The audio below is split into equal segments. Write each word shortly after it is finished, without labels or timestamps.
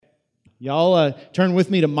Y'all turn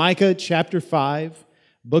with me to Micah chapter 5,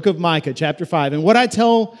 book of Micah chapter 5. And what I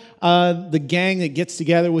tell the gang that gets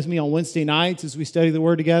together with me on Wednesday nights as we study the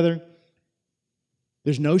Word together,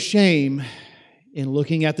 there's no shame in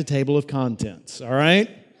looking at the table of contents, all right?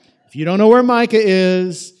 If you don't know where Micah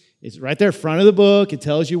is, it's right there, front of the book. It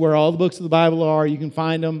tells you where all the books of the Bible are. You can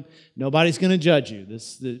find them. Nobody's going to judge you.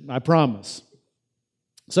 I promise.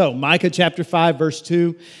 So, Micah chapter 5, verse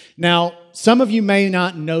 2. Now, some of you may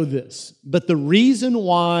not know this, but the reason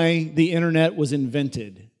why the internet was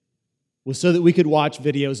invented was so that we could watch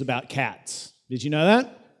videos about cats. Did you know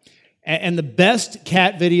that? And the best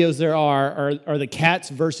cat videos there are the cats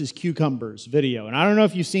versus cucumbers video. And I don't know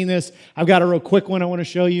if you've seen this. I've got a real quick one I want to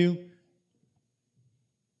show you.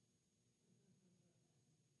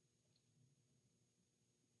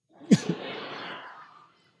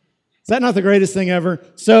 Is that not the greatest thing ever?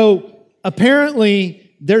 So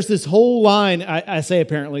apparently, there's this whole line. I say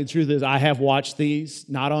apparently, the truth is I have watched these,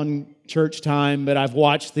 not on church time, but I've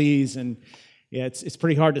watched these, and yeah, it's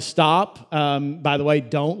pretty hard to stop. By the way,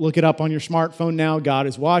 don't look it up on your smartphone now. God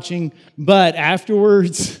is watching. But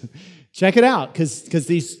afterwards, check it out, because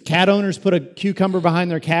these cat owners put a cucumber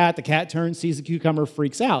behind their cat. The cat turns, sees the cucumber,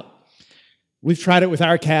 freaks out. We've tried it with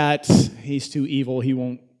our cat. He's too evil. He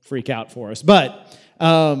won't freak out for us. But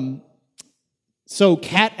so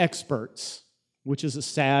cat experts, which is a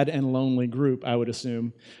sad and lonely group, I would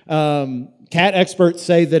assume, cat experts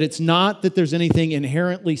say that it's not that there's anything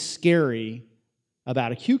inherently scary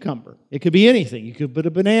about a cucumber. It could be anything. You could put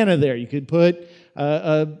a banana there. You could put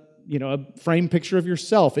a framed picture of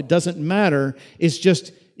yourself. It doesn't matter. It's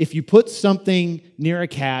just if you put something near a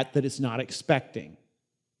cat that it's not expecting.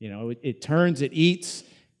 It turns, it eats,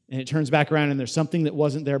 and it turns back around and there's something that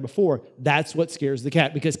wasn't there before. That's what scares the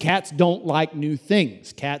cat, because cats don't like new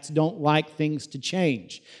things. Cats don't like things to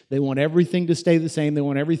change. They want everything to stay the same. They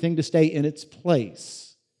want everything to stay in its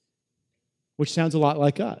place, which sounds a lot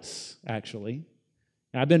like us, actually.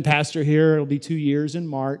 I've been pastor here. It'll be 2 years in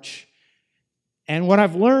March. And what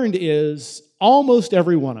I've learned is almost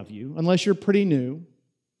every one of you, unless you're pretty new,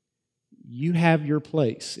 you have your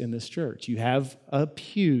place in this church. You have a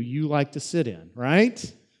pew you like to sit in,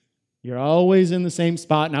 right? You're always in the same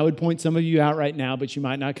spot, and I would point some of you out right now, but you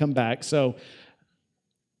might not come back. So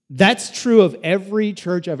that's true of every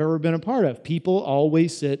church I've ever been a part of. People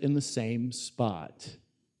always sit in the same spot.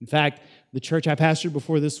 In fact, the church I pastored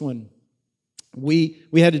before this one, we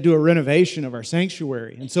had to do a renovation of our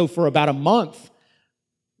sanctuary. And so for about a month,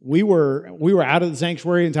 we were out of the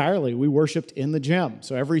sanctuary entirely. We worshiped in the gym.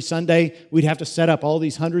 So every Sunday, we'd have to set up all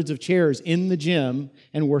these hundreds of chairs in the gym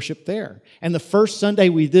and worship there. And the first Sunday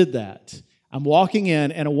we did that, I'm walking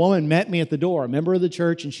in, and a woman met me at the door, a member of the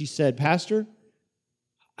church, and she said, "Pastor,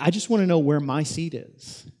 I just want to know where my seat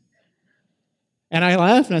is." And I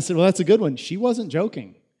laughed, and I said, "Well, that's a good one." She wasn't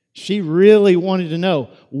joking. She really wanted to know,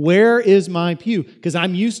 where is my pew? Because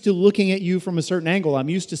I'm used to looking at you from a certain angle. I'm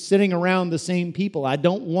used to sitting around the same people. I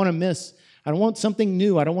don't want to miss. I don't want something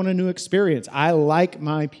new. I don't want a new experience. I like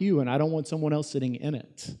my pew, and I don't want someone else sitting in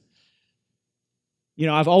it.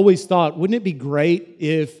 I've always thought, wouldn't it be great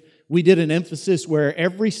if we did an emphasis where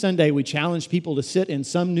every Sunday we challenged people to sit in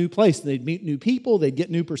some new place? They'd meet new people. They'd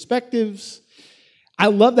get new perspectives. I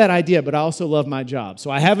love that idea, but I also love my job. So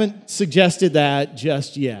I haven't suggested that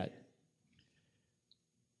just yet.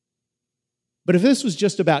 But if this was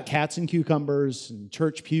just about cats and cucumbers and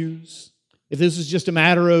church pews, if this was just a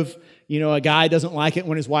matter of, a guy doesn't like it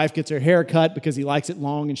when his wife gets her hair cut because he likes it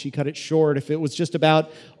long and she cut it short, if it was just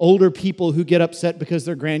about older people who get upset because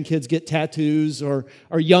their grandkids get tattoos, or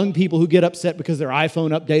young people who get upset because their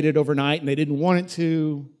iPhone updated overnight and they didn't want it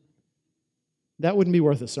to, that wouldn't be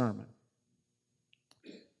worth a sermon.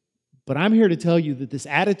 But I'm here to tell you that this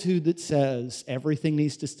attitude that says everything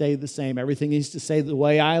needs to stay the same, everything needs to stay the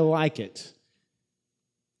way I like it,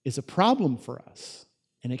 is a problem for us.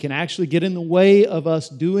 And it can actually get in the way of us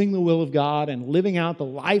doing the will of God and living out the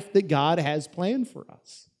life that God has planned for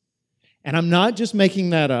us. And I'm not just making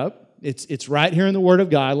that up. It's right here in the Word of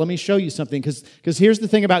God. Let me show you something, because here's the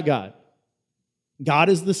thing about God. God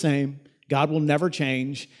is the same. God will never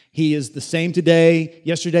change. He is the same today,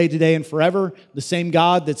 yesterday, today, and forever. The same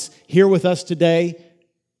God that's here with us today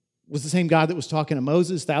was the same God that was talking to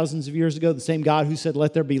Moses thousands of years ago, the same God who said,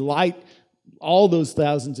 "Let there be light," all those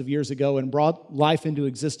thousands of years ago, and brought life into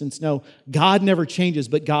existence. No, God never changes,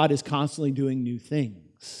 but God is constantly doing new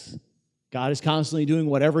things. God is constantly doing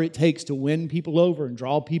whatever it takes to win people over and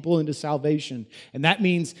draw people into salvation. And that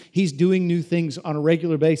means He's doing new things on a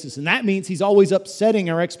regular basis. And that means He's always upsetting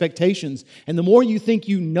our expectations. And the more you think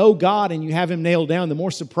you know God and you have Him nailed down, the more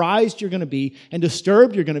surprised you're going to be and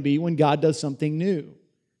disturbed you're going to be when God does something new.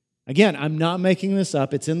 Again, I'm not making this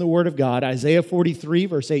up. It's in the Word of God. Isaiah 43,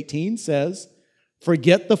 verse 18 says,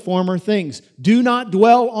 "Forget the former things. Do not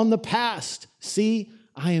dwell on the past. See,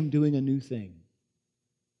 I am doing a new thing."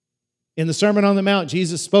 In the Sermon on the Mount,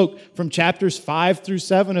 Jesus spoke from chapters 5 through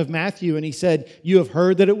 7 of Matthew, and he said, "You have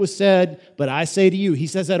heard that it was said, but I say to you." He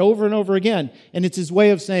says that over and over again, and it's his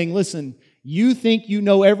way of saying, listen, you think you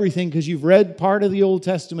know everything because you've read part of the Old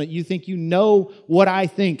Testament. You think you know what I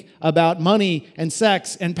think about money and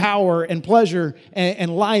sex and power and pleasure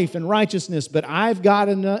and life and righteousness, but I've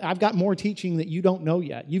got more teaching that you don't know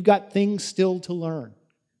yet. You've got things still to learn.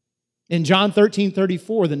 In John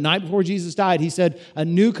 13:34, the night before Jesus died, he said, "A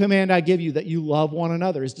new command I give you, that you love one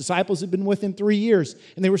another." His disciples had been with him 3 years,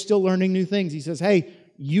 and they were still learning new things. He says, hey,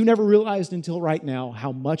 you never realized until right now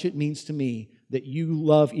how much it means to me that you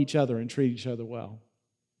love each other and treat each other well.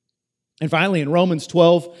 And finally, in Romans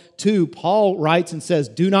 12:2, Paul writes and says,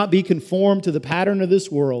 "Do not be conformed to the pattern of this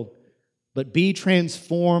world, but be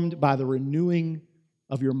transformed by the renewing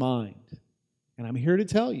of your mind." And I'm here to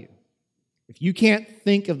tell you, if you can't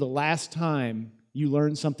think of the last time you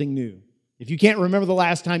learned something new, if you can't remember the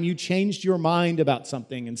last time you changed your mind about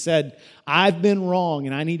something and said, "I've been wrong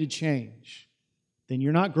and I need to change," then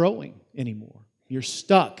you're not growing anymore. You're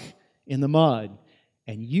stuck in the mud,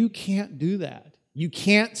 and you can't do that. You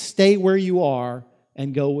can't stay where you are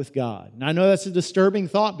and go with God. And I know that's a disturbing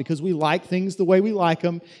thought because we like things the way we like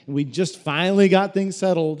them, and we just finally got things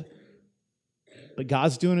settled. But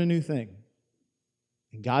God's doing a new thing.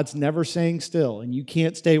 And God's never staying still, and you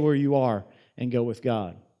can't stay where you are and go with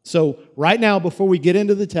God. So right now, before we get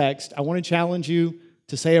into the text, I want to challenge you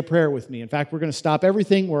to say a prayer with me. In fact, we're going to stop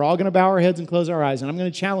everything. We're all going to bow our heads and close our eyes, and I'm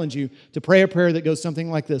going to challenge you to pray a prayer that goes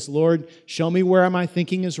something like this. Lord, show me where my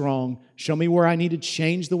thinking is wrong. Show me where I need to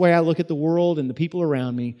change the way I look at the world and the people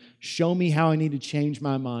around me. Show me how I need to change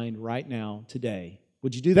my mind right now, today.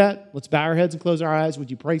 Would you do that? Let's bow our heads and close our eyes.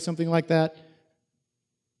 Would you pray something like that?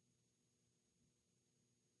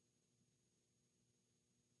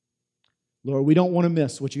 Lord, we don't want to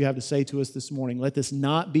miss what you have to say to us this morning. Let this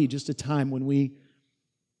not be just a time when we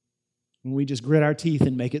just grit our teeth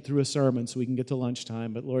and make it through a sermon so we can get to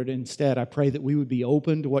lunchtime. But Lord, instead, I pray that we would be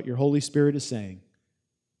open to what your Holy Spirit is saying.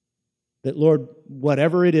 That, Lord,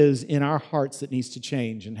 whatever it is in our hearts that needs to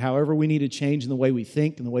change, and however we need to change in the way we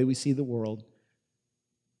think and the way we see the world,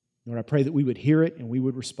 Lord, I pray that we would hear it and we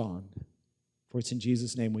would respond. For it's in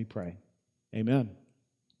Jesus' name we pray. Amen.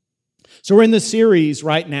 So we're in this series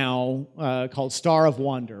right now called Star of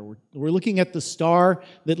Wonder. We're looking at the star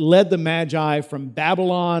that led the Magi from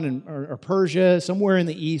Babylon or Persia, somewhere in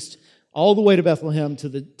the east, all the way to Bethlehem to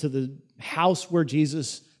the house where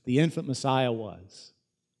Jesus, the infant Messiah, was.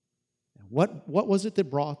 What was it that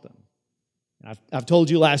brought them? I've told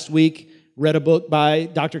you last week, read a book by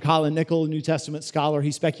Dr. Colin Nichol, a New Testament scholar.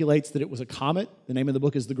 He speculates that it was a comet. The name of the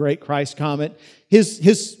book is The Great Christ Comet.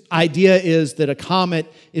 His idea is that a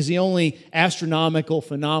comet is the only astronomical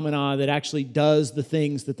phenomena that actually does the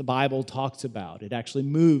things that the Bible talks about. It actually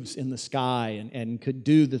moves in the sky and could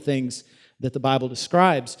do the things that the Bible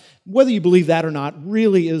describes. Whether you believe that or not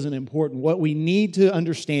really isn't important. What we need to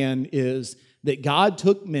understand is that God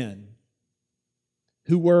took men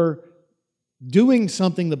who were doing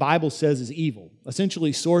something the Bible says is evil,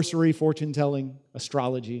 essentially sorcery, fortune-telling,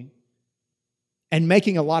 astrology, and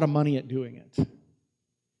making a lot of money at doing it.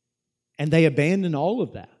 And they abandoned all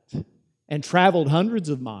of that and traveled hundreds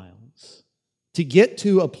of miles to get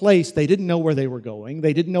to a place they didn't know where they were going,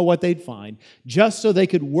 they didn't know what they'd find, just so they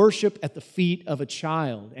could worship at the feet of a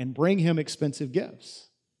child and bring him expensive gifts.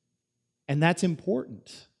 And that's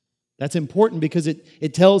important. That's important because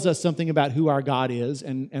it tells us something about who our God is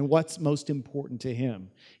and what's most important to him.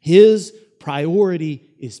 His priority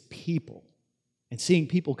is people and seeing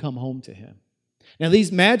people come home to him. Now,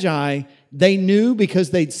 these Magi, they knew because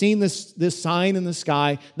they'd seen this sign in the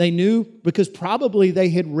sky. They knew because probably they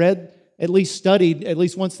had read, at least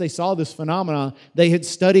once they saw this phenomena, they had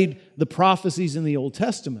studied the prophecies in the Old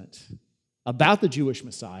Testament about the Jewish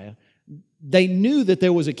Messiah. They knew that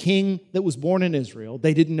there was a king that was born in Israel.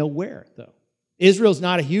 They didn't know where, though. Israel's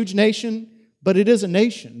not a huge nation, but it is a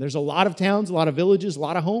nation. There's a lot of towns, a lot of villages, a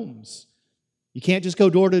lot of homes. You can't just go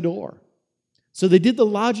door to door. So they did the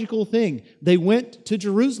logical thing. They went to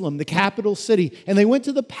Jerusalem, the capital city, and they went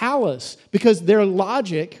to the palace because their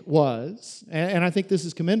logic was, and I think this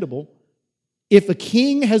is commendable, if a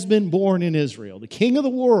king has been born in Israel, the king of the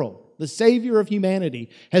world, the Savior of humanity,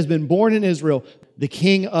 has been born in Israel, the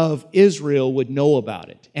king of Israel would know about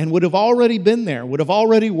it and would have already been there, would have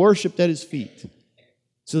already worshiped at his feet.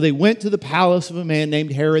 So they went to the palace of a man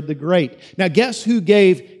named Herod the Great. Now, guess who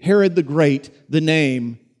gave Herod the Great the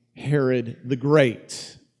name Herod the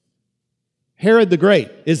Great? Herod the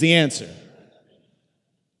Great is the answer.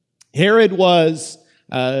 Herod was,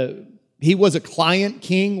 he was a client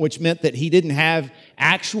king, which meant that he didn't have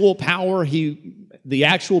actual power. The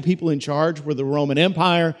actual people in charge were the Roman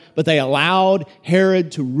Empire, but they allowed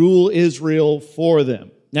Herod to rule Israel for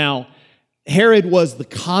them. Now, Herod was the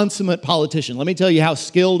consummate politician. Let me tell you how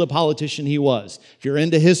skilled a politician he was. If you're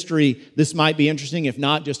into history, this might be interesting. If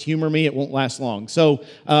not, just humor me. It won't last long. So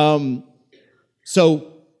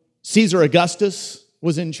Caesar Augustus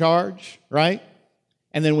was in charge, right?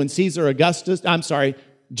 And then when Julius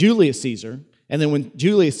Caesar, and then when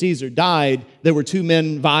Julius Caesar died, there were two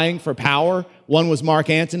men vying for power. One was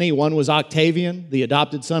Mark Antony, one was Octavian, the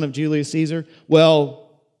adopted son of Julius Caesar.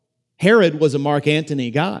 Well, Herod was a Mark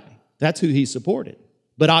Antony guy. That's who he supported.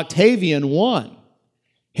 But Octavian won.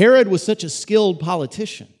 Herod was such a skilled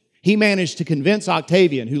politician. He managed to convince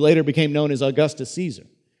Octavian, who later became known as Augustus Caesar.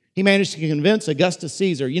 He managed to convince Augustus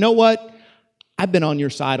Caesar, you know what? I've been on your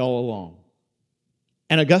side all along.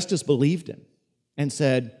 And Augustus believed him and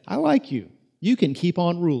said, I like you. You can keep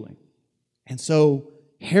on ruling. And so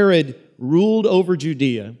Herod ruled over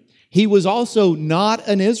Judea. He was also not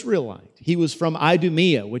an Israelite. He was from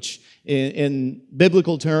Idumea, which in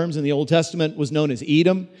biblical terms in the Old Testament was known as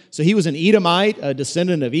Edom. So he was an Edomite, a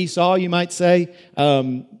descendant of Esau, you might say.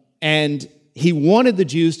 And he wanted the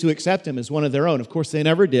Jews to accept him as one of their own. Of course, they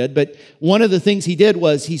never did. But one of the things he did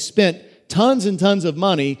was he spent tons and tons of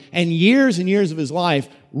money and years of his life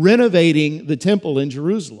renovating the temple in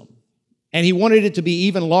Jerusalem. And he wanted it to be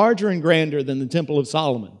even larger and grander than the Temple of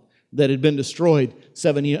Solomon that had been destroyed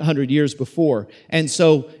 700 years before. And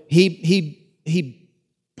so he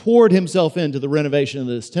poured himself into the renovation of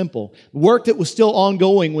this temple, work that was still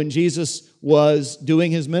ongoing when Jesus was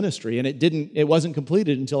doing his ministry, and it wasn't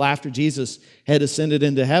completed until after Jesus had ascended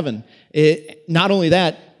into heaven. Not only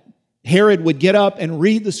that, Herod would get up and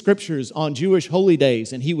read the scriptures on Jewish holy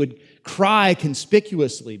days, and he would cry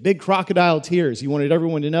conspicuously, big crocodile tears. He wanted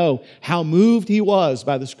everyone to know how moved he was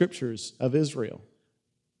by the scriptures of Israel.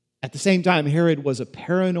 At the same time, Herod was a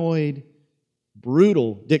paranoid,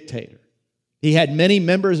 brutal dictator. He had many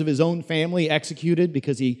members of his own family executed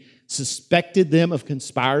because he suspected them of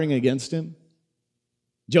conspiring against him.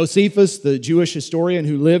 Josephus, the Jewish historian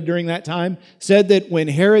who lived during that time, said that when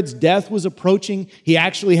Herod's death was approaching, he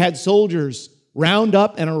actually had soldiers round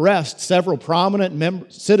up and arrest several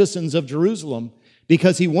prominent citizens of Jerusalem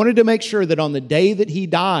because he wanted to make sure that on the day that he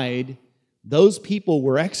died, those people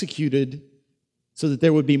were executed so that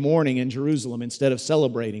there would be mourning in Jerusalem instead of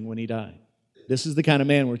celebrating when he died. This is the kind of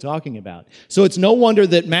man we're talking about. So it's no wonder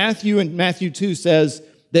that Matthew in Matthew 2 says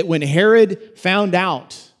that when Herod found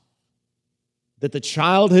out that the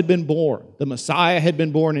child had been born, the Messiah had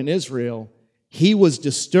been born in Israel, he was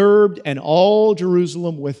disturbed and all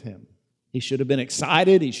Jerusalem with him. He should have been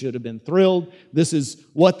excited. He should have been thrilled. This is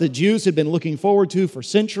what the Jews had been looking forward to for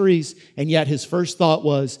centuries, and yet his first thought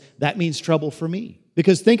was, that means trouble for me.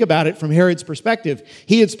 Because think about it from Herod's perspective.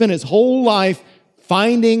 He had spent his whole life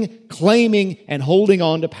finding, claiming, and holding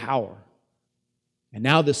on to power. And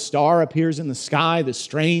now this star appears in the sky, this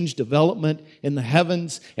strange development in the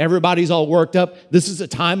heavens. Everybody's all worked up. This is a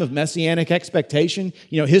time of messianic expectation.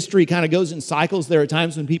 You know, history kind of goes in cycles. There are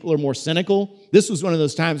times when people are more cynical. This was one of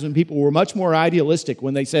those times when people were much more idealistic,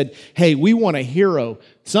 when they said, hey, we want a hero.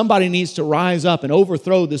 Somebody needs to rise up and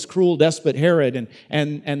overthrow this cruel despot Herod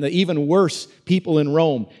and the even worse people in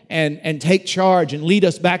Rome and take charge and lead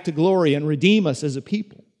us back to glory and redeem us as a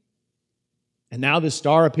people. And now this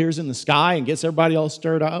star appears in the sky and gets everybody all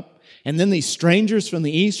stirred up. And then these strangers from the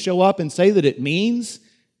east show up and say that it means,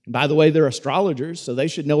 and by the way, they're astrologers, so they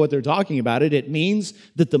should know what they're talking about. It means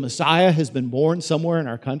that the Messiah has been born somewhere in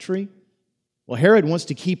our country. Well, Herod wants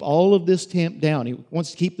to keep all of this tamped down. He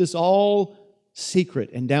wants to keep this all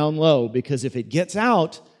secret and down low, because if it gets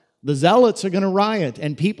out, the zealots are going to riot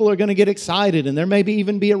and people are going to get excited, and there may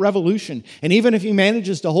even be a revolution. And even if he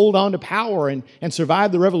manages to hold on to power and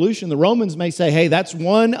survive the revolution, the Romans may say, hey, that's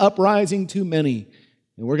one uprising too many,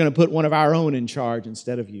 and we're going to put one of our own in charge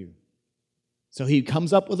instead of you. So he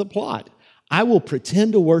comes up with a plot. I will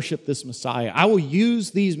pretend to worship this Messiah. I will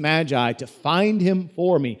use these magi to find him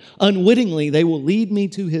for me. Unwittingly, they will lead me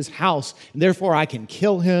to his house, and therefore I can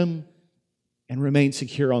kill him and remain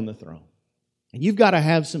secure on the throne. And you've got to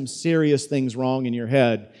have some serious things wrong in your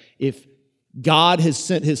head if God has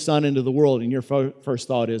sent his son into the world and your first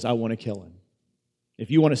thought is, I want to kill him.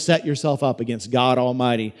 If you want to set yourself up against God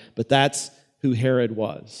Almighty, but that's who Herod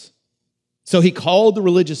was. So he called the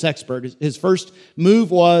religious expert. His first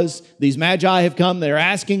move was, these magi have come. They're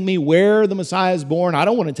asking me where the Messiah is born. I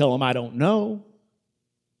don't want to tell them I don't know.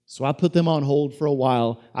 So I put them on hold for a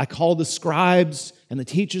while. I called the scribes and the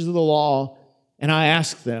teachers of the law, and I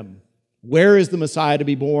ask them, where is the Messiah to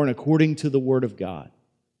be born according to the word of God?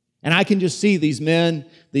 And I can just see these men,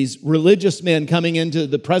 these religious men coming into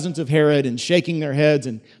the presence of Herod and shaking their heads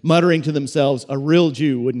and muttering to themselves, a real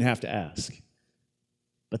Jew wouldn't have to ask.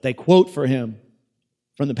 But they quote for him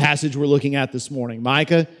from the passage we're looking at this morning,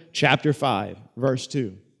 Micah chapter 5, verse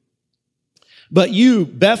 2. But you,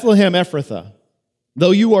 Bethlehem Ephrathah,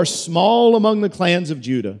 though you are small among the clans of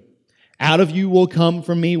Judah, out of you will come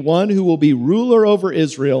from me one who will be ruler over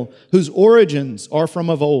Israel, whose origins are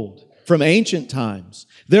from of old, from ancient times.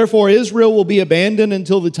 Therefore Israel will be abandoned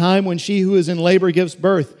until the time when she who is in labor gives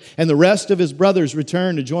birth, and the rest of his brothers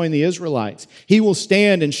return to join the Israelites. He will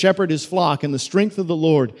stand and shepherd his flock in the strength of the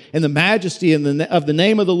Lord, and the majesty of the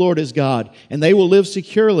name of the Lord is God. And they will live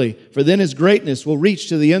securely, for then his greatness will reach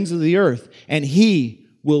to the ends of the earth, and he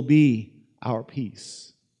will be our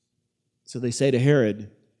peace. So they say to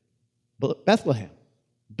Herod, Bethlehem.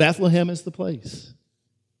 Bethlehem is the place.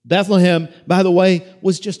 Bethlehem, by the way,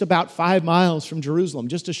 was just about 5 miles from Jerusalem.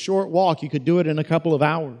 Just a short walk. You could do it in a couple of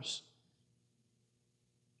hours.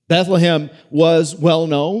 Bethlehem was well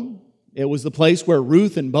known. It was the place where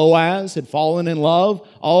Ruth and Boaz had fallen in love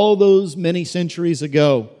all those many centuries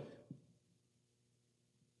ago,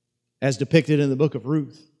 as depicted in the book of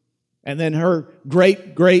Ruth. And then her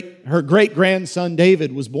great-grandson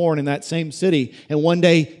David was born in that same city. And one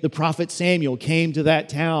day the prophet Samuel came to that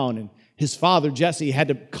town, and his father Jesse had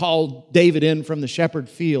to call David in from the shepherd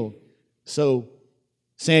field so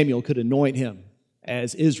Samuel could anoint him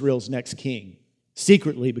as Israel's next king,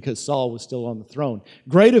 secretly because Saul was still on the throne.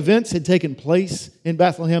 Great events had taken place in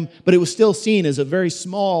Bethlehem, but it was still seen as a very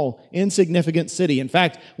small, insignificant city. In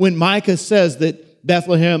fact, when Micah says that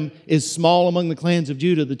Bethlehem is small among the clans of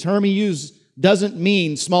Judah, the term he used doesn't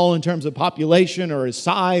mean small in terms of population or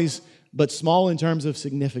size, but small in terms of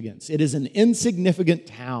significance. It is an insignificant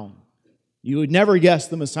town. You would never guess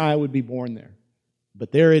the Messiah would be born there.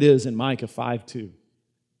 But there it is in Micah 5:2.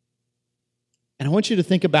 And I want you to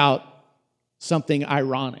think about something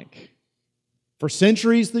ironic. For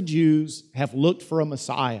centuries, the Jews have looked for a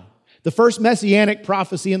Messiah. The first messianic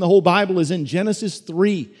prophecy in the whole Bible is in Genesis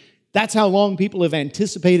 3. That's how long people have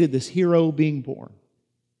anticipated this hero being born.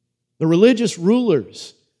 The religious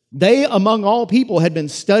rulers, they among all people had been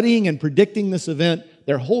studying and predicting this event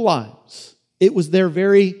their whole lives. It was their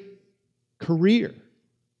very career,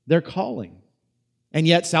 their calling. And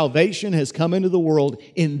yet salvation has come into the world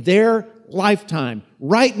in their lifetime,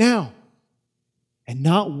 right now. And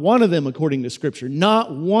not one of them, according to Scripture,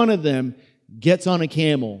 not one of them gets on a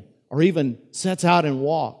camel or even sets out and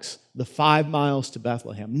walks the 5 miles to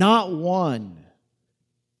Bethlehem. Not one.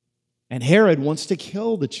 And Herod wants to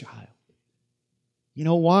kill the child. You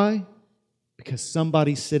know why? Because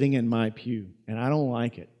somebody's sitting in my pew, and I don't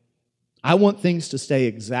like it. I want things to stay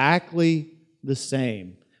exactly the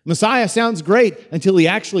same. Messiah sounds great until he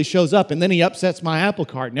actually shows up, and then he upsets my apple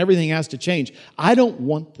cart, and everything has to change. I don't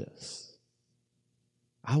want this.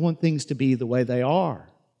 I want things to be the way they are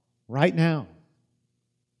right now.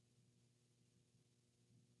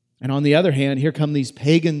 And on the other hand, here come these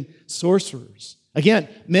pagan sorcerers. Again,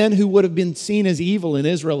 men who would have been seen as evil in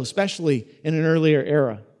Israel, especially in an earlier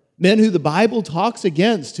era. Men who the Bible talks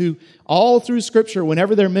against, who all through Scripture,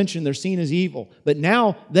 whenever they're mentioned, they're seen as evil. But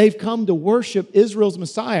now they've come to worship Israel's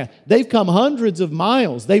Messiah. They've come hundreds of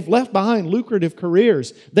miles. They've left behind lucrative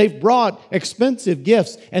careers. They've brought expensive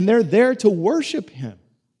gifts, and they're there to worship Him.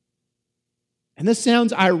 And this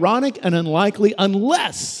sounds ironic and unlikely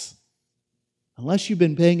unless you've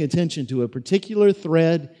been paying attention to a particular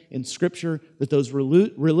thread in Scripture that those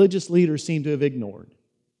religious leaders seem to have ignored.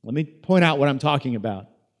 Let me point out what I'm talking about.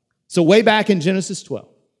 So way back in Genesis 12,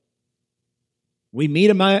 we meet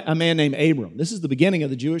a man named Abram. This is the beginning of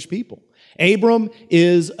the Jewish people. Abram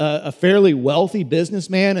is a fairly wealthy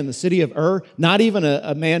businessman in the city of Ur, not even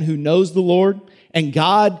a man who knows the Lord. And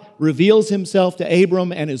God reveals Himself to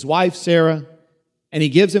Abram and his wife Sarah, and He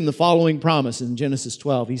gives him the following promise in Genesis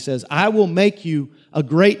 12. He says, I will make you a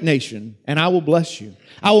great nation, and I will bless you.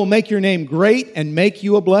 I will make your name great and make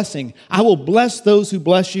you a blessing. I will bless those who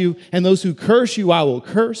bless you, and those who curse you I will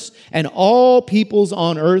curse, and all peoples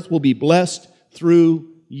on earth will be blessed through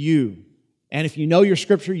you. And if you know your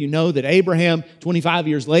Scripture, you know that Abraham, 25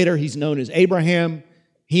 years later, he's known as Abraham.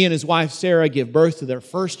 He and his wife Sarah give birth to their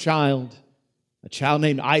first child, a child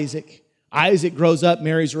named Isaac. Isaac grows up,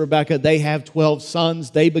 marries Rebekah. They have 12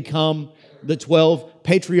 sons. They become the 12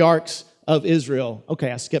 patriarchs of Israel. Okay,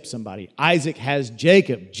 I skipped somebody. Isaac has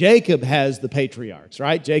Jacob. Jacob has the patriarchs,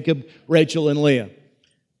 right? Jacob, Rachel, and Leah.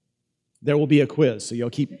 There will be a quiz, so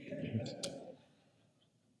you'll keep...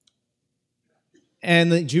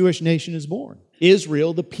 And the Jewish nation is born.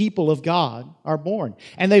 Israel, the people of God, are born.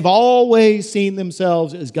 And they've always seen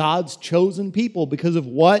themselves as God's chosen people because of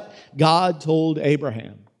what God told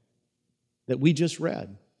Abraham that we just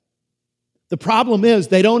read. The problem is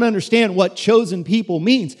they don't understand what chosen people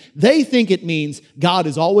means. They think it means God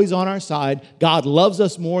is always on our side. God loves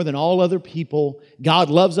us more than all other people. God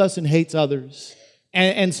loves us and hates others.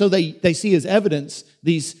 And so they see as evidence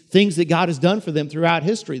these things that God has done for them throughout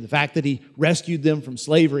history. The fact that He rescued them from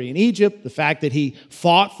slavery in Egypt. The fact that He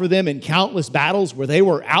fought for them in countless battles where they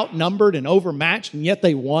were outnumbered and overmatched, and yet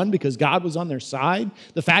they won because God was on their side.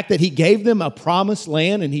 The fact that He gave them a promised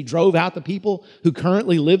land and He drove out the people who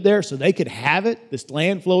currently live there so they could have it, this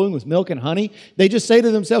land flowing with milk and honey. They just say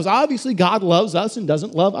to themselves, obviously God loves us and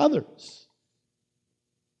doesn't love others.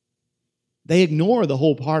 They ignore the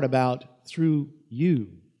whole part about through you,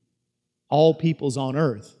 all peoples on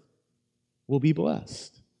earth will be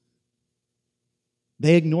blessed.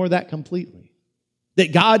 They ignore that completely.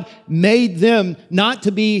 That God made them not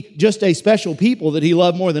to be just a special people that He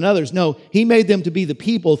loved more than others. No, He made them to be the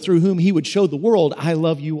people through whom He would show the world, I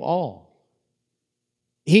love you all.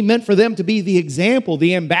 He meant for them to be the example,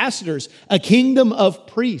 the ambassadors, a kingdom of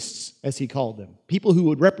priests, as He called them. People who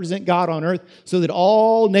would represent God on earth so that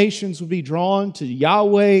all nations would be drawn to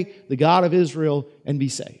Yahweh, the God of Israel, and be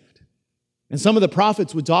saved. And some of the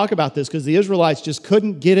prophets would talk about this because the Israelites just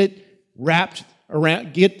couldn't get it wrapped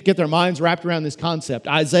around, get their minds wrapped around this concept.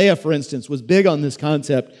 Isaiah, for instance, was big on this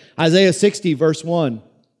concept. Isaiah 60, verse 1,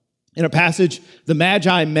 in a passage the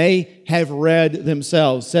Magi may have read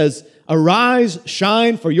themselves, says, Arise,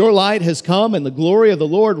 shine, for your light has come, and the glory of the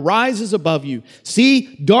Lord rises above you.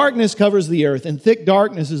 See, darkness covers the earth, and thick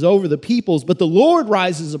darkness is over the peoples, but the Lord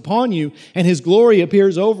rises upon you, and His glory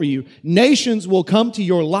appears over you. Nations will come to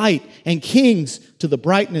your light, and kings to the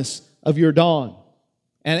brightness of your dawn.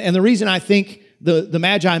 And the reason I think the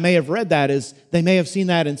Magi may have read that is they may have seen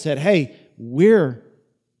that and said, hey, we're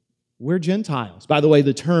Gentiles. By the way,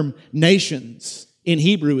 the term nations in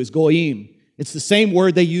Hebrew is goyim. It's the same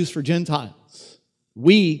word they use for Gentiles.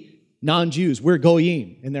 We, non-Jews, we're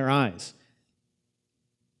goyim in their eyes.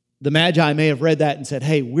 The Magi may have read that and said,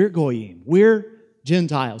 hey, we're goyim. We're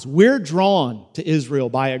Gentiles. We're drawn to Israel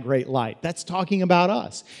by a great light. That's talking about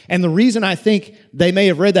us. And the reason I think they may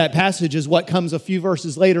have read that passage is what comes a few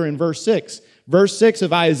verses later in verse 6. Verse 6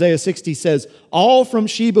 of Isaiah 60 says, all from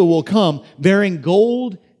Sheba will come bearing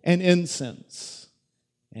gold and incense.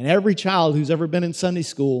 And every child who's ever been in Sunday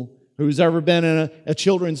school, who's ever been in a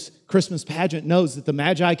children's Christmas pageant knows that the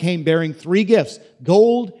Magi came bearing three gifts,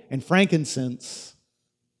 gold and frankincense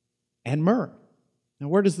and myrrh. Now,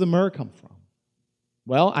 where does the myrrh come from?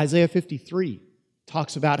 Well, Isaiah 53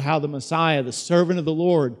 talks about how the Messiah, the servant of the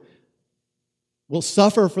Lord, will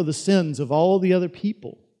suffer for the sins of all the other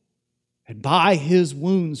people, and by His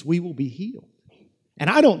wounds we will be healed. And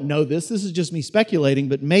I don't know this is just me speculating,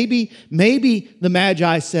 but maybe the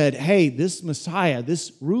Magi said, hey, this Messiah,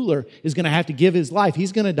 this ruler is going to have to give his life.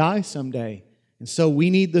 He's going to die someday. And so we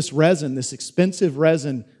need this resin, this expensive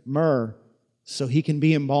resin, myrrh, so he can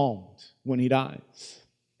be embalmed when he dies,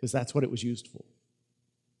 because that's what it was used for.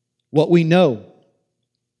 What we know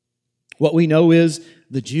is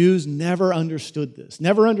the Jews never understood this,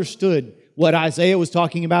 never understood what Isaiah was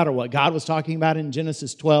talking about or what God was talking about in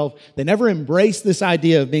Genesis 12. They never embraced this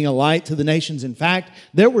idea of being a light to the nations. In fact,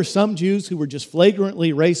 there were some Jews who were just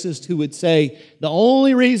flagrantly racist who would say, the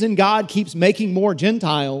only reason God keeps making more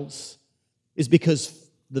Gentiles is because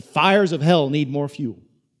the fires of hell need more fuel.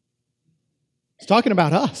 It's talking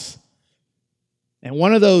about us. And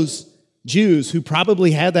one of those Jews who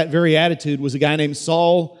probably had that very attitude was a guy named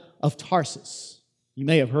Saul of Tarsus. You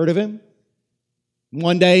may have heard of him.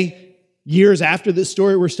 One day, years after this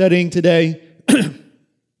story we're studying today,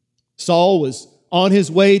 Saul was on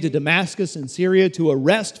his way to Damascus in Syria to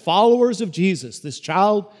arrest followers of Jesus, this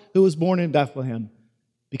child who was born in Bethlehem,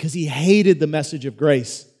 because he hated the message of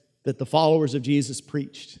grace that the followers of Jesus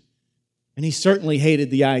preached. And he certainly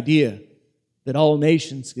hated the idea that all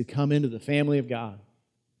nations could come into the family of God.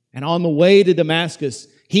 And on the way to Damascus,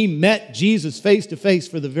 he met Jesus face to face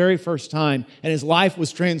for the very first time, and his life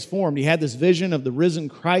was transformed. He had this vision of the risen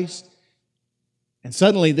Christ. And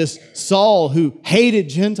suddenly this Saul who hated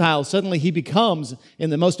Gentiles, suddenly he becomes,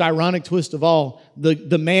 in the most ironic twist of all,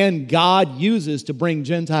 the man God uses to bring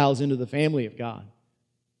Gentiles into the family of God.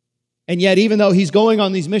 And yet, even though he's going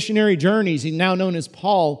on these missionary journeys, he's now known as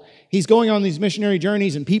Paul, he's going on these missionary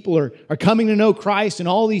journeys and people are coming to know Christ in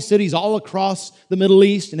all these cities all across the Middle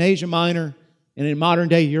East and Asia Minor and in modern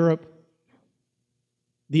day Europe.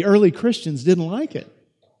 The early Christians didn't like it.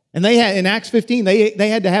 And they had, in Acts 15, they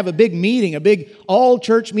had to have a big meeting, a big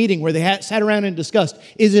all-church meeting where they sat around and discussed,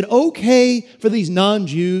 is it okay for these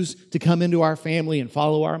non-Jews to come into our family and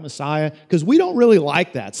follow our Messiah? Because we don't really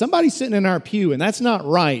like that. Somebody's sitting in our pew, and that's not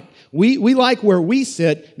right. We like where we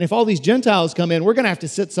sit, and if all these Gentiles come in, we're going to have to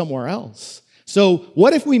sit somewhere else. So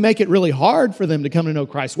what if we make it really hard for them to come to know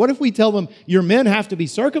Christ? What if we tell them, your men have to be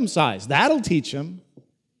circumcised? That'll teach them.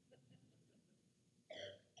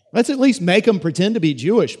 Let's at least make them pretend to be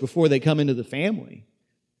Jewish before they come into the family.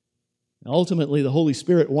 And ultimately, the Holy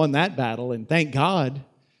Spirit won that battle, and thank God,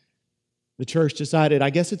 the church decided, I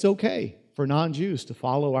guess it's okay for non-Jews to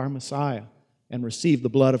follow our Messiah and receive the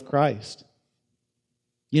blood of Christ.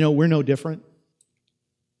 You know, we're no different.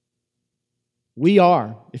 We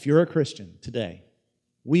are, if you're a Christian today,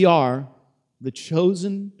 we are the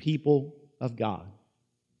chosen people of God.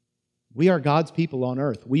 We are God's people on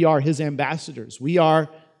earth. We are His ambassadors. We are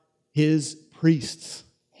His priests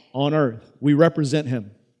on earth. We represent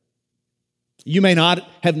Him. You may not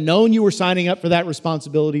have known you were signing up for that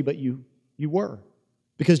responsibility, but you were.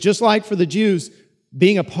 Because just like for the Jews,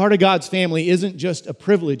 being a part of God's family isn't just a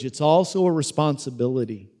privilege, it's also a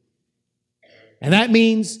responsibility. And that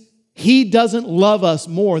means He doesn't love us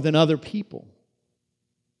more than other people.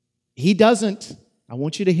 He doesn't, I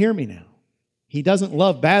want you to hear me now, He doesn't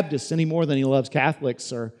love Baptists any more than He loves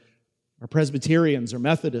Catholics or Presbyterians or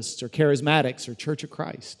Methodists or Charismatics or Church of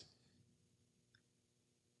Christ.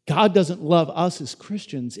 God doesn't love us as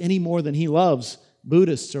Christians any more than He loves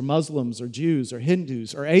Buddhists or Muslims or Jews or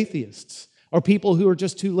Hindus or atheists or people who are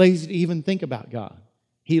just too lazy to even think about God.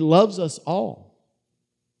 He loves us all.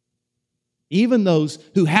 Even those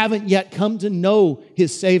who haven't yet come to know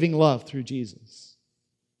His saving love through Jesus.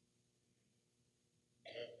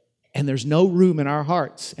 And there's no room in our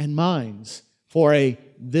hearts and minds for a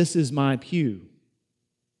 "this is my pew,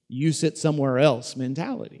 you sit somewhere else"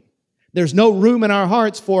 mentality. There's no room in our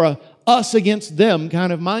hearts for a us against them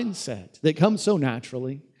kind of mindset that comes so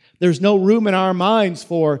naturally. There's no room in our minds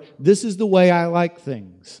for "this is the way I like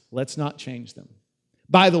things, let's not change them."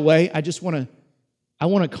 By the way, I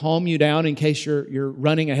want to calm you down in case you're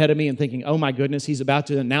running ahead of me and thinking, oh my goodness, he's about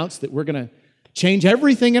to announce that we're going to change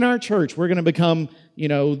everything in our church. We're going to become,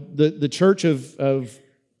 the church of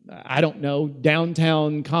I don't know,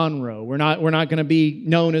 downtown Conroe. We're not going to be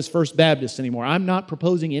known as First Baptist anymore. I'm not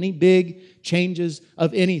proposing any big changes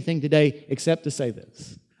of anything today except to say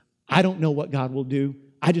this. I don't know what God will do.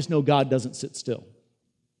 I just know God doesn't sit still.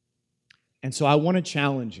 And so I want to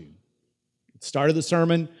challenge you. At the start of the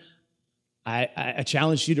sermon, I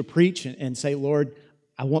challenged you to preach and say, Lord,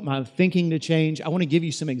 I want my thinking to change. I want to give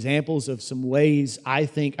you some examples of some ways I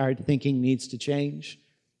think our thinking needs to change,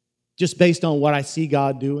 just based on what I see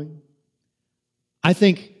God doing. I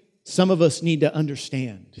think some of us need to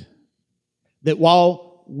understand that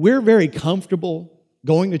while we're very comfortable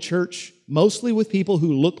going to church mostly with people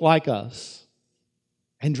who look like us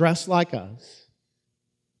and dress like us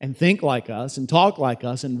and think like us and talk like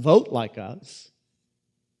us and vote like us,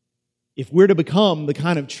 if we're to become the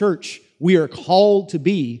kind of church we are called to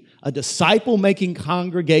be, a disciple-making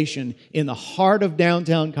congregation in the heart of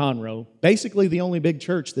downtown Conroe, basically the only big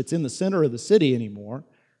church that's in the center of the city anymore,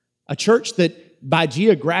 a church that by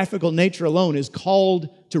geographical nature alone is called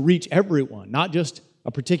to reach everyone, not just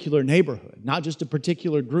a particular neighborhood, not just a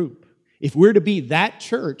particular group. If we're to be that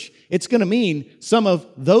church, it's going to mean some of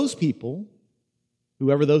those people,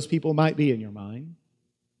 whoever those people might be in your mind,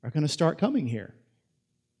 are going to start coming here.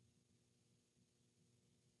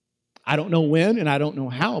 I don't know when and I don't know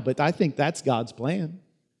how, but I think that's God's plan.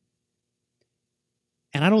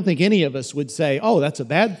 And I don't think any of us would say, oh, that's a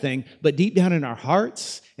bad thing. But deep down in our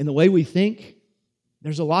hearts, in the way we think,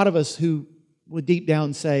 there's a lot of us who would deep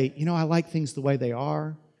down say, I like things the way they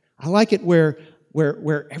are. I like it where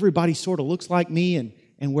everybody sort of looks like me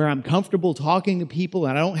and where I'm comfortable talking to people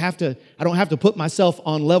and I don't have to put myself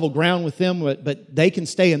on level ground with them, but they can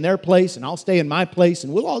stay in their place and I'll stay in my place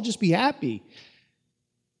and we'll all just be happy.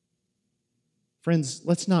 Friends,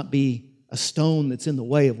 let's not be a stone that's in the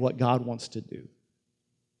way of what God wants to do.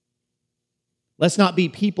 Let's not be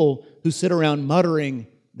people who sit around muttering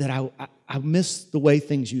that I miss the way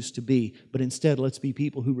things used to be, but instead let's be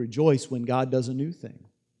people who rejoice when God does a new thing.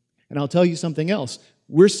 And I'll tell you something else.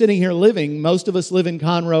 We're sitting here most of us live in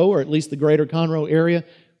Conroe, or at least the greater Conroe area,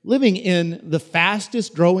 living in the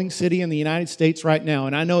fastest growing city in the United States right now.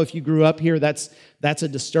 And I know if you grew up here, that's a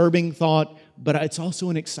disturbing thought, but it's also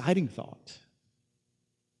an exciting thought.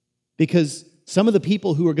 Because some of the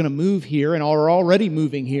people who are going to move here and are already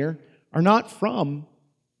moving here are not from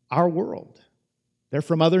our world. They're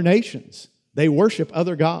from other nations. They worship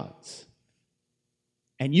other gods.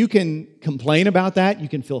 And you can complain about that, you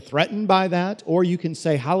can feel threatened by that, or you can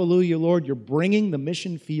say, hallelujah, Lord, you're bringing the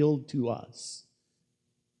mission field to us.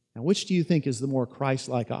 Now, which do you think is the more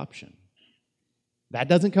Christ-like option? That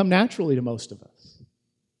doesn't come naturally to most of us.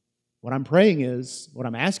 What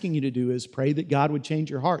I'm asking you to do is pray that God would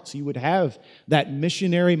change your heart so you would have that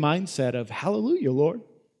missionary mindset of, hallelujah, Lord.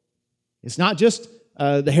 It's not just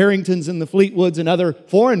the Harringtons and the Fleetwoods and other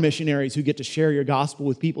foreign missionaries who get to share your gospel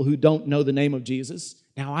with people who don't know the name of Jesus.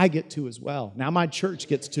 Now I get to as well. Now my church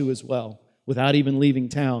gets to as well without even leaving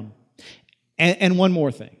town. And one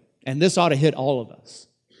more thing, and this ought to hit all of us,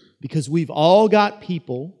 because we've all got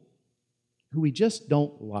people who we just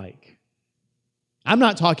don't like. I'm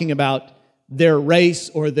not talking about their race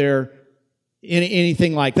or their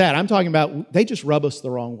anything like that. I'm talking about they just rub us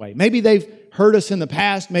the wrong way. Maybe they've hurt us in the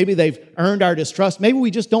past. Maybe they've earned our distrust. Maybe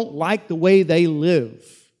we just don't like the way they live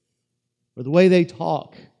or the way they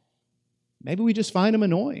talk. Maybe we just find them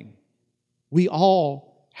annoying. We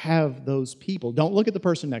all have those people. Don't look at the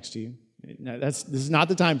person next to you. This is not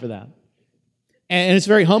the time for that. And it's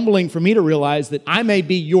very humbling for me to realize that I may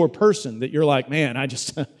be your person, that you're like, man, I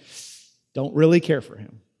just don't really care for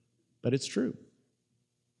him. But it's true.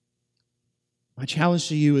 My challenge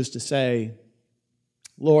to you is to say,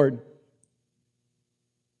 Lord,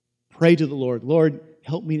 pray to the Lord, Lord,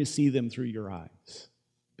 help me to see them through your eyes,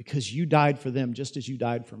 because you died for them just as you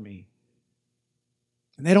died for me.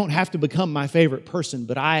 And they don't have to become my favorite person,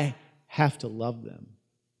 but I have to love them.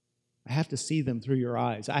 I have to see them through your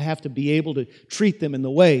eyes. I have to be able to treat them in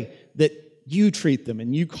the way that you treat them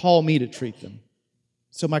and you call me to treat them.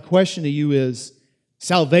 So my question to you is,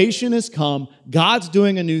 salvation has come. God's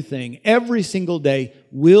doing a new thing every single day.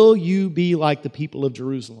 Will you be like the people of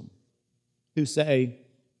Jerusalem who say,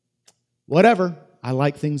 whatever, I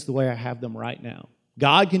like things the way I have them right now.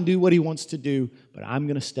 God can do what he wants to do, but I'm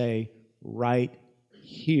going to stay right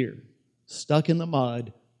here, stuck in the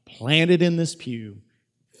mud, planted in this pew,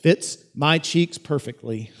 fits my cheeks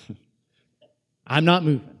perfectly. I'm not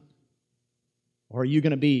moving. Or are you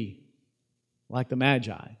going to be like the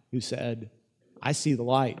Magi who said, I see the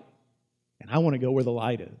light, and I want to go where the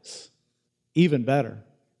light is? Even better,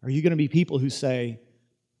 are you going to be people who say,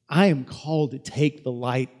 I am called to take the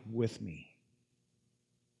light with me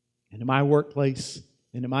into my workplace,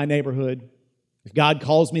 into my neighborhood? If God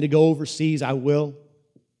calls me to go overseas, I will.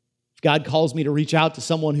 If God calls me to reach out to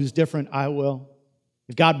someone who's different, I will.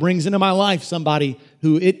 If God brings into my life somebody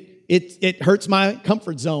who it hurts my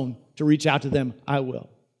comfort zone to reach out to them, I will.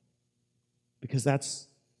 Because that's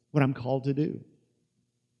what I'm called to do.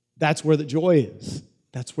 That's where the joy is.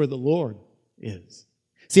 That's where the Lord is.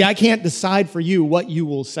 See, I can't decide for you what you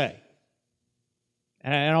will say.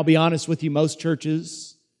 And I'll be honest with you, most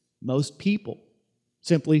churches, most people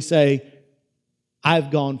simply say, I've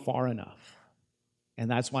gone far enough. And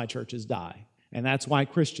that's why churches die. And that's why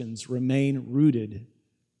Christians remain rooted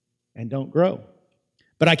and don't grow.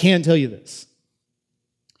 But I can tell you this.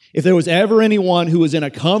 If there was ever anyone who was in a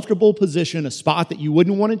comfortable position, a spot that you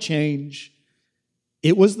wouldn't want to change,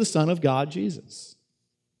 it was the Son of God, Jesus.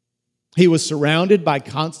 He was surrounded by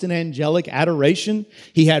constant angelic adoration.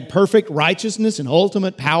 He had perfect righteousness and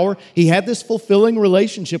ultimate power. He had this fulfilling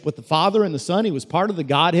relationship with the Father and the Son. He was part of the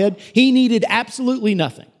Godhead. He needed absolutely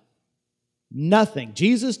nothing. Nothing.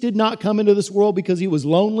 Jesus did not come into this world because he was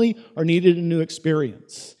lonely or needed a new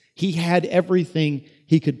experience. He had everything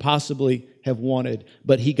he could possibly have wanted,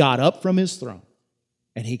 but he got up from his throne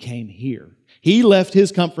and he came here. He left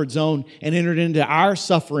his comfort zone and entered into our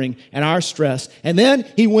suffering and our stress, and then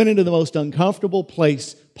he went into the most uncomfortable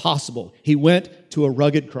place possible. He went to a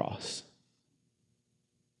rugged cross.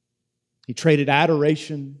 He traded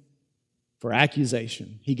adoration for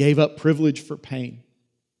accusation. He gave up privilege for pain.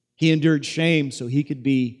 He endured shame so he could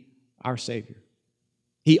be our Savior.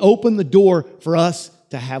 He opened the door for us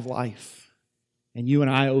to have life. And you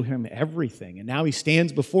and I owe him everything. And now he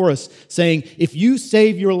stands before us saying, if you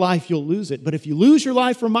save your life, you'll lose it. But if you lose your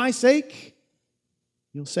life for my sake,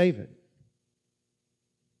 you'll save it.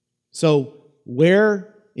 So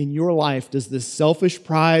where in your life does this selfish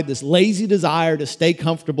pride, this lazy desire to stay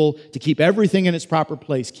comfortable, to keep everything in its proper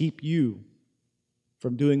place, keep you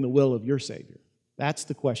from doing the will of your Savior? That's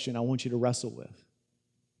the question I want you to wrestle with.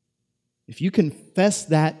 If you confess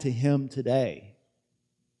that to him today,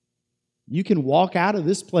 you can walk out of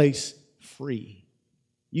this place free.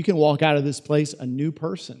 You can walk out of this place a new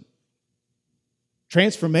person.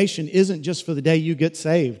 Transformation isn't just for the day you get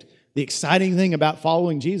saved. The exciting thing about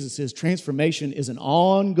following Jesus is transformation is an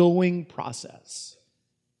ongoing process.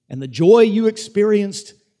 And the joy you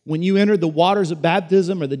experienced when you entered the waters of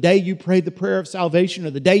baptism, or the day you prayed the prayer of salvation, or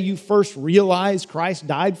the day you first realized Christ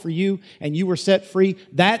died for you and you were set free,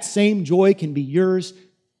 that same joy can be yours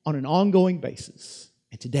on an ongoing basis.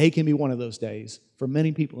 And today can be one of those days for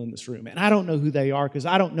many people in this room. And I don't know who they are because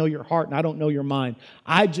I don't know your heart and I don't know your mind.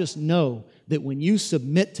 I just know that when you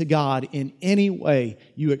submit to God in any way,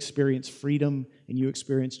 you experience freedom and you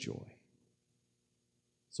experience joy.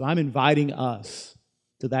 So I'm inviting us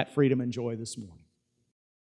to that freedom and joy this morning.